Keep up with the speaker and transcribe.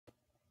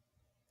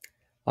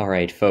All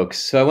right, folks.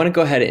 So I want to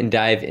go ahead and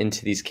dive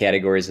into these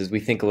categories as we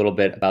think a little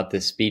bit about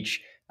this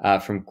speech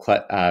from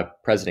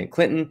President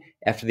Clinton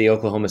after the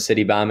Oklahoma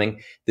City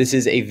bombing. This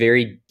is a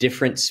very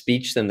different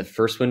speech than the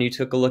first one you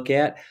took a look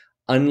at.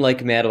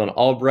 Unlike Madeleine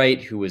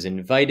Albright, who was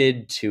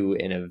invited to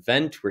an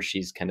event where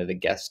she's kind of the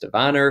guest of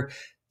honor,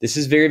 this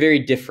is very, very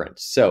different.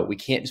 So we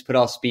can't just put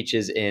all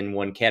speeches in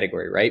one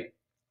category, right?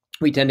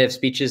 We tend to have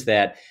speeches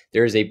that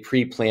there is a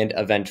pre-planned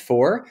event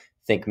for.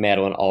 Think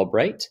Madeleine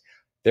Albright.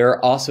 There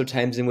are also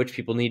times in which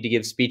people need to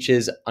give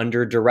speeches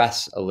under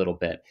duress a little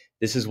bit.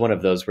 This is one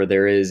of those where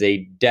there is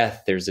a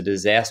death, there's a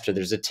disaster,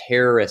 there's a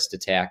terrorist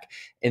attack.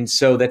 And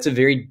so that's a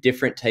very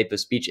different type of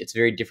speech. It's a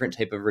very different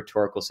type of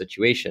rhetorical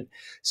situation.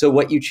 So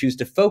what you choose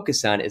to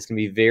focus on is going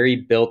to be very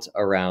built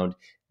around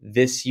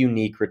this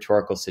unique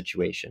rhetorical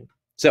situation.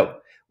 So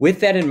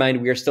with that in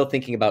mind, we are still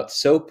thinking about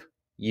SOAP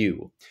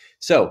U.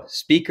 So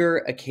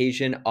speaker,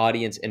 occasion,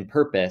 audience, and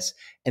purpose.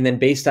 And then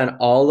based on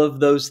all of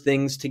those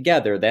things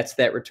together, that's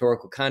that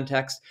rhetorical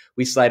context,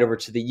 we slide over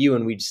to the U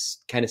and we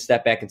just kind of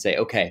step back and say,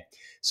 okay,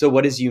 so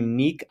what is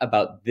unique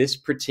about this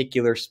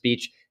particular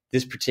speech,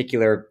 this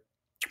particular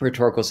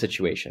rhetorical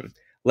situation?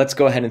 Let's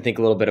go ahead and think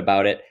a little bit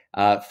about it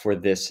for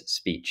this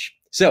speech.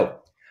 So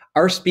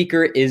our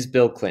speaker is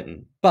Bill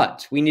Clinton,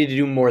 but we need to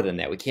do more than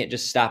that. We can't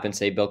just stop and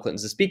say Bill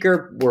Clinton's the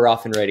speaker. We're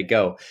off and ready to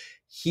go.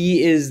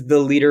 He is the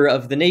leader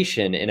of the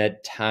nation in a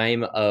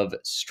time of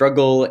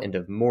struggle and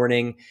of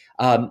mourning.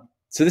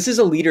 So this is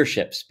a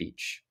leadership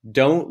speech.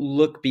 Don't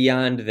look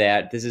beyond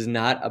that. This is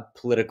not a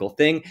political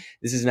thing.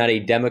 This is not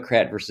a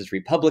Democrat versus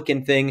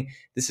Republican thing.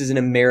 This is an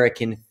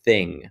American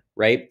thing,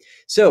 right?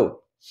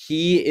 So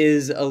he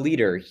is a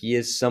leader. He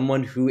is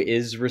someone who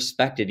is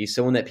respected. He's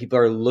someone that people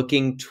are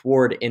looking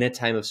toward in a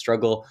time of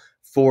struggle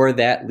for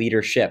that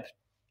leadership.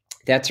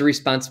 That's a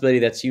responsibility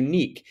that's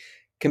unique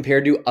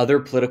compared to other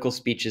political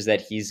speeches that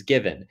he's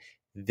given.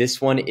 This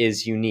one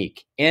is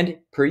unique. And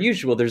per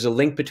usual, there's a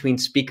link between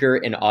speaker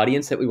and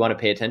audience that we want to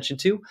pay attention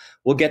to.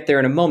 We'll get there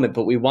in a moment,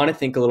 but we want to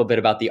think a little bit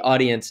about the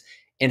audience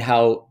and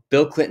how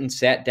Bill Clinton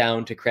sat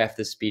down to craft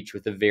this speech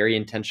with a very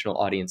intentional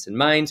audience in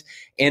mind.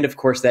 And of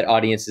course, that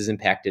audience is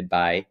impacted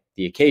by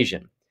the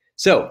occasion.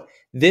 So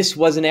this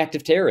was an act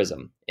of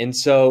terrorism. And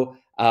so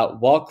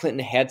while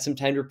Clinton had some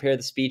time to prepare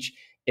the speech,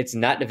 it's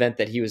not an event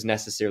that he was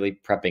necessarily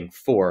prepping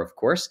for, of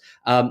course.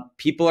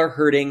 People are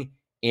hurting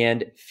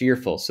and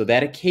fearful. So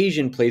that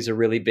occasion plays a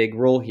really big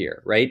role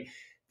here, right?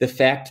 The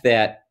fact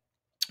that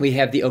we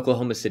have the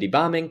Oklahoma City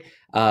bombing,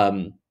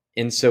 and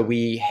so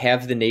we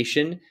have the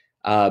nation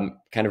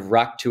kind of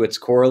rocked to its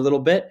core a little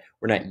bit.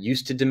 We're not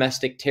used to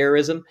domestic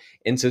terrorism.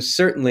 And so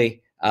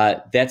certainly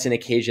that's an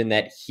occasion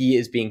that he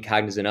is being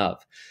cognizant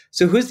of.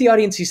 So who's the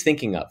audience he's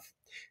thinking of?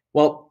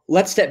 Well,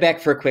 let's step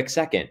back for a quick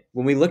second.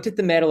 When we looked at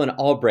the Madeleine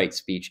Albright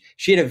speech,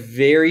 she had a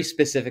very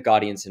specific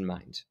audience in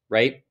mind,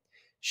 right?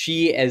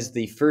 She, as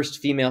the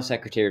first female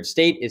Secretary of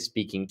State, is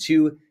speaking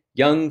to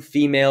young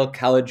female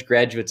college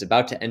graduates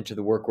about to enter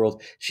the work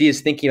world. She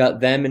is thinking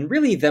about them and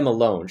really them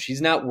alone.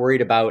 She's not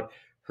worried about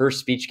her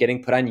speech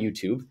getting put on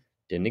YouTube.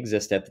 Didn't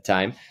exist at the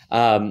time.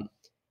 And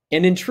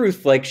in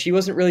truth, like she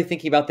wasn't really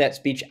thinking about that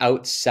speech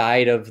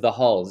outside of the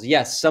halls.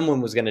 Yes, someone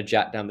was going to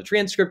jot down the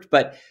transcript,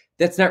 but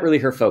that's not really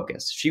her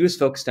focus. She was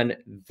focused on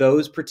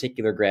those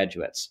particular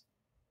graduates.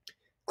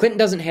 Clinton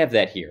doesn't have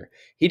that here.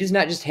 He does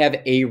not just have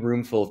a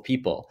room full of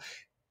people.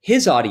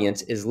 His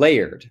audience is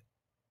layered.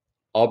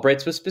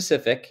 Albright's was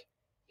specific.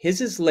 His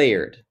is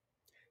layered.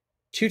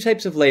 Two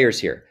types of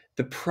layers here.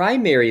 The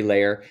primary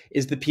layer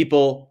is the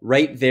people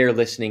right there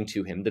listening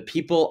to him, the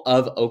people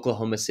of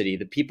Oklahoma City,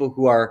 the people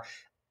who are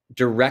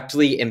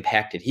directly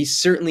impacted. He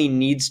certainly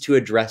needs to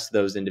address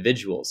those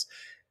individuals.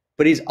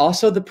 But he's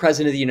also the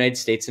president of the United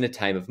States in a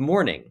time of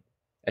mourning,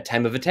 a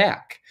time of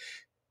attack.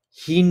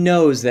 He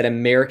knows that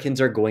Americans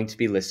are going to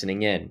be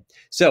listening in.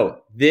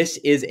 So this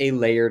is a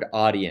layered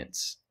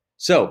audience.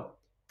 So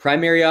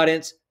primary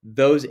audience,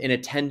 those in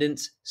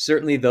attendance,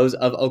 certainly those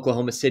of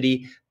Oklahoma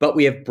City, but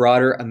we have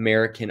broader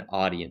American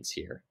audience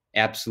here.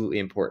 Absolutely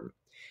important.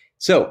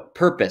 So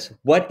purpose,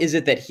 what is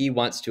it that he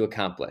wants to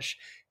accomplish?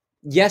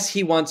 Yes,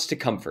 he wants to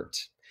comfort.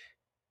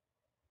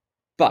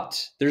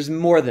 But there's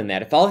more than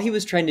that. If all he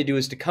was trying to do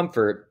is to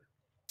comfort,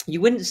 you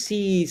wouldn't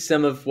see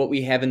some of what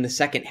we have in the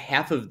second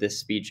half of this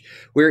speech,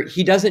 where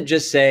he doesn't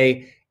just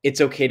say, it's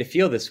okay to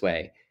feel this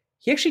way.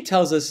 He actually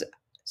tells us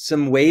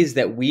some ways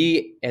that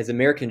we as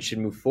Americans should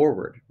move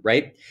forward,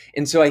 right?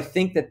 And so I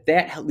think that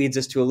that leads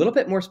us to a little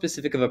bit more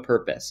specific of a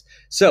purpose.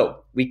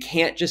 So we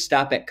can't just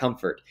stop at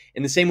comfort.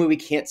 In the same way we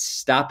can't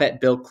stop at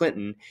Bill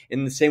Clinton,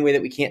 in the same way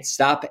that we can't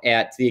stop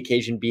at the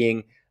occasion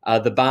being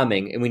the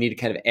bombing, and we need to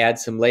kind of add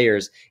some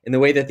layers. In the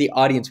way that the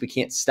audience, we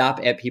can't stop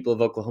at people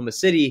of Oklahoma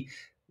City,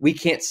 we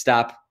can't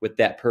stop with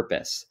that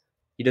purpose.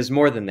 He does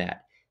more than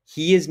that.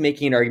 He is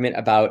making an argument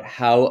about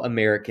how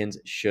Americans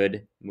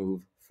should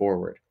move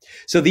forward.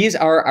 So these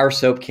are our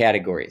SOAP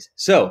categories.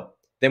 So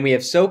then we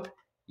have SOAP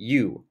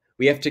U.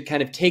 We have to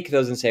kind of take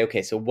those and say,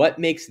 okay, so what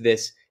makes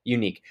this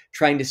unique?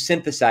 Trying to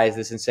synthesize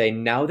this and say,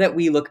 now that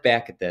we look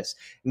back at this,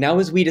 now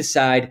as we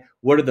decide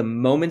what are the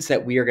moments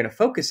that we are going to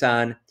focus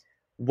on,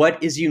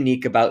 What is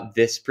unique about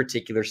this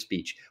particular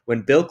speech?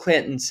 When Bill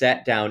Clinton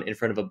sat down in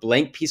front of a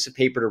blank piece of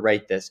paper to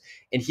write this,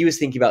 and he was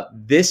thinking about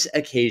this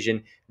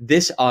occasion,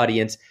 this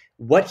audience,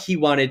 what he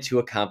wanted to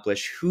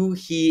accomplish, who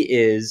he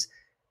is,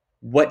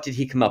 what did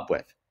he come up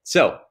with?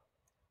 So,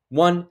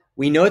 one,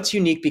 we know it's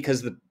unique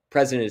because the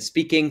president is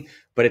speaking,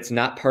 but it's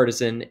not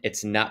partisan,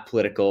 it's not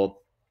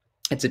political,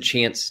 it's a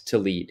chance to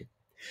lead.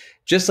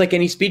 Just like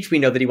any speech, we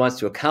know that he wants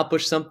to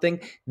accomplish something.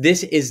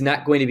 This is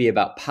not going to be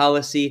about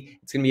policy.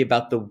 It's going to be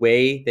about the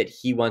way that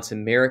he wants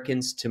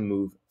Americans to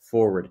move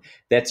forward.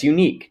 That's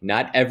unique.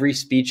 Not every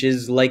speech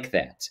is like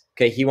that.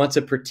 Okay, he wants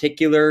a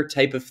particular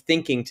type of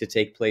thinking to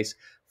take place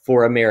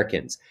for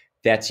Americans.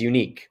 That's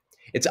unique.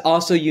 It's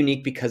also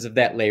unique because of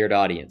that layered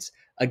audience.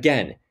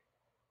 Again,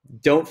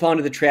 don't fall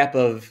into the trap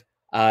of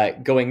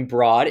going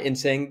broad and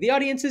saying the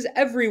audience is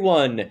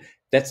everyone.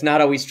 That's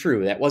not always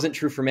true. That wasn't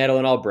true for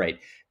Madeleine Albright.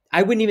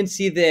 I wouldn't even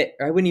say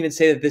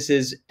that this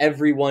is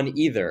everyone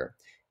either.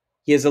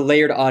 He has a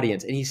layered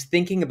audience, and he's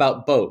thinking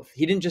about both.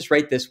 He didn't just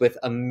write this with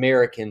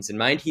Americans in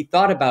mind. He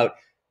thought about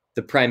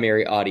the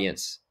primary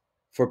audience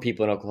for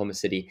people in Oklahoma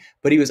City,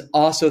 but he was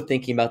also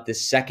thinking about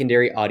this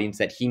secondary audience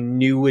that he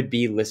knew would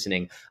be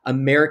listening.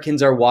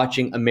 Americans are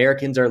watching,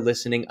 Americans are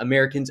listening,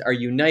 Americans are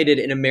united,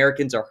 and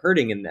Americans are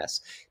hurting in this.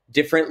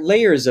 Different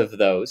layers of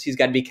those. He's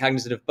got to be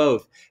cognizant of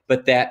both,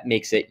 but that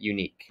makes it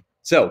unique.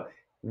 So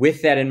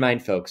with that in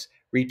mind, folks,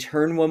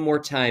 return one more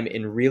time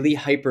and really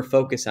hyper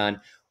focus on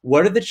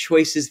what are the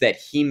choices that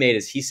he made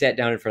as he sat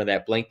down in front of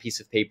that blank piece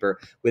of paper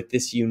with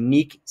this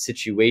unique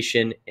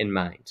situation in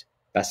mind.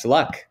 Best of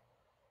luck.